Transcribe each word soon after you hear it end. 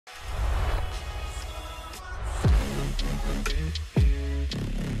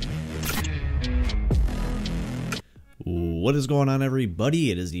What is going on, everybody?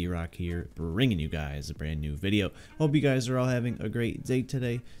 It is Erock here, bringing you guys a brand new video. Hope you guys are all having a great day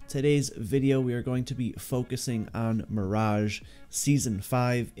today. Today's video, we are going to be focusing on Mirage Season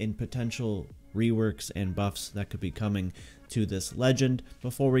 5 and potential reworks and buffs that could be coming to this legend.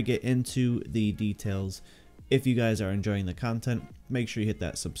 Before we get into the details, if you guys are enjoying the content, make sure you hit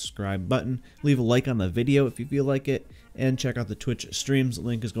that subscribe button, leave a like on the video if you feel like it, and check out the Twitch streams.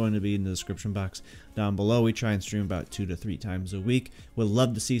 Link is going to be in the description box down below. We try and stream about 2 to 3 times a week. Would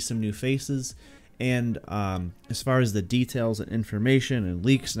love to see some new faces. And as far as the details and information and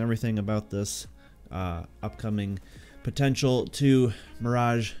leaks and everything about this upcoming potential to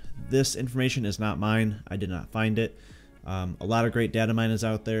Mirage, this information is not mine. I did not find it. A lot of great data miners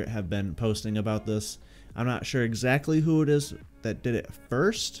out there have been posting about this. I'm not sure exactly who it is that did it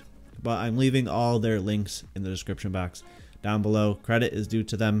first, but I'm leaving all their links in the description box down below. Credit is due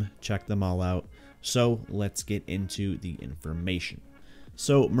to them. Check them all out. So let's get into the information.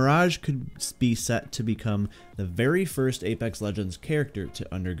 So Mirage could be set to become the very first Apex Legends character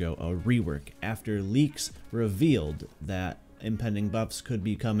to undergo a rework after leaks revealed that impending buffs could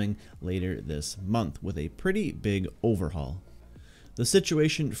be coming later this month with a pretty big overhaul. The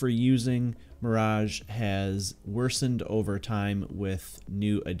situation for using Mirage has worsened over time with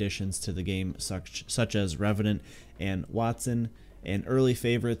new additions to the game such as Revenant and Watson, and early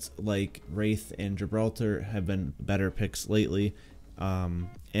favorites like Wraith and Gibraltar have been better picks lately. And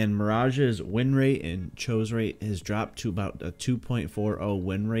Mirage's win rate and chose rate has dropped to about a 2.40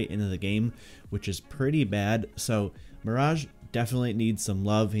 win rate into the game, which is pretty bad. So Mirage definitely needs some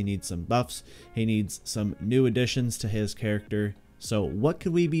love. He needs some buffs. He needs some new additions to his character. So what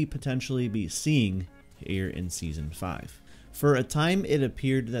could we potentially be seeing here in Season 5? For a time, it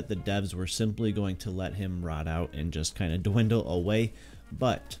appeared that the devs were simply going to let him rot out and just kind of dwindle away,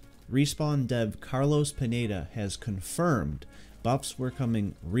 but Respawn dev Carlos Pineda has confirmed buffs were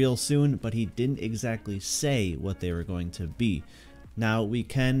coming real soon, but he didn't exactly say what they were going to be. Now, we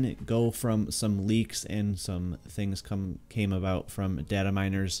can go from some leaks and some things came about from data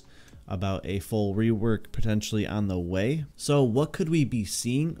miners about a full rework potentially on the way. So what could we be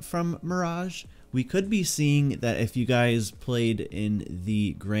seeing from Mirage? We could be seeing that if you guys played in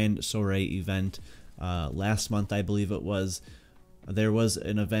the Grand Soiree event last month, I believe it was, there was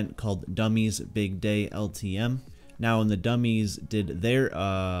an event called Dummies Big Day LTM. Now when the Dummies did their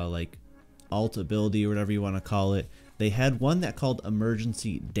like alt ability or whatever you want to call it, they had one that called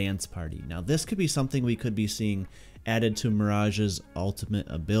Emergency Dance Party. Now this could be something we could be seeing added to Mirage's ultimate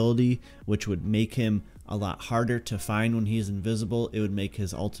ability, which would make him a lot harder to find when he's invisible. It would make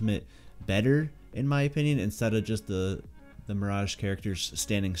his ultimate better, in my opinion, instead of just the Mirage characters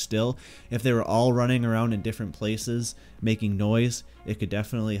standing still. If they were all running around in different places making noise, it could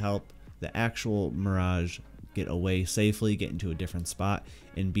definitely help the actual Mirage get away safely, get into a different spot,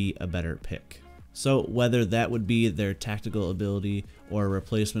 and be a better pick. So whether that would be their tactical ability or a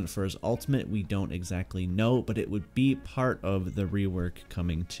replacement for his ultimate, we don't exactly know, but it would be part of the rework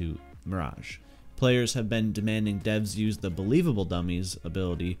coming to Mirage. Players have been demanding devs use the Believable Dummies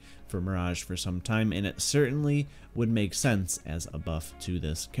ability for Mirage for some time, and it certainly would make sense as a buff to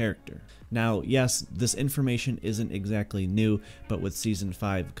this character. Now, yes, this information isn't exactly new, but with Season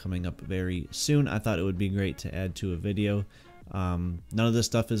 5 coming up very soon, I thought it would be great to add to a video. None of this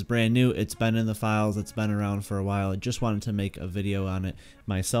stuff is brand new. It's been in the files. It's been around for a while. I just wanted to make a video on it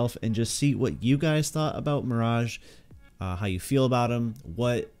myself and just see what you guys thought about Mirage, how you feel about him,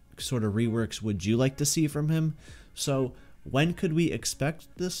 what sort of reworks would you like to see from him. So when could we expect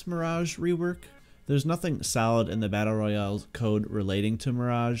this Mirage rework? There's nothing solid in the Battle Royale code relating to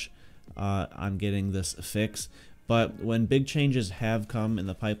Mirage on getting this fix, but when big changes have come in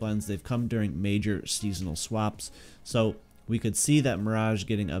the pipelines, they've come during major seasonal swaps. So we could see that Mirage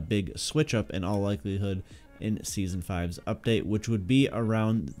getting a big switch up in all likelihood in Season 5's update, which would be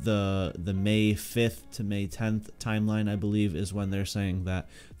around the May 5th to May 10th timeline, I believe, is when they're saying that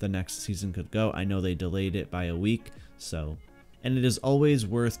the next season could go. I know they delayed it by a week, so. And it is always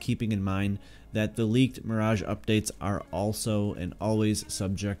worth keeping in mind that the leaked Mirage updates are also and always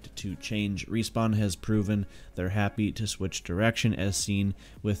subject to change. Respawn has proven they're happy to switch direction, as seen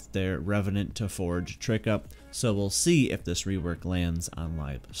with their Revenant to Forge trick up, so we'll see if this rework lands on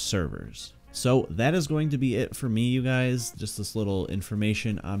live servers. So that is going to be it for me, you guys. Just this little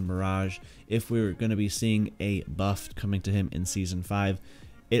information on Mirage. If we're going to be seeing a buff coming to him in Season 5,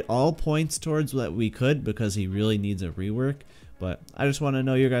 it all points towards that we could, because he really needs a rework. But I just want to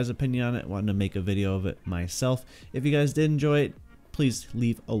know your guys' opinion on it. Wanted to make a video of it myself. If you guys did enjoy it, please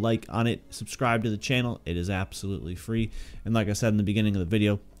leave a like on it. Subscribe to the channel. It is absolutely free. And like I said in the beginning of the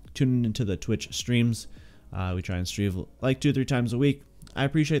video, tune into the Twitch streams. We try and stream like 2 or 3 times a week. I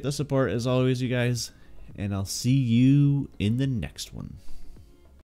appreciate the support as always, you guys, and I'll see you in the next one.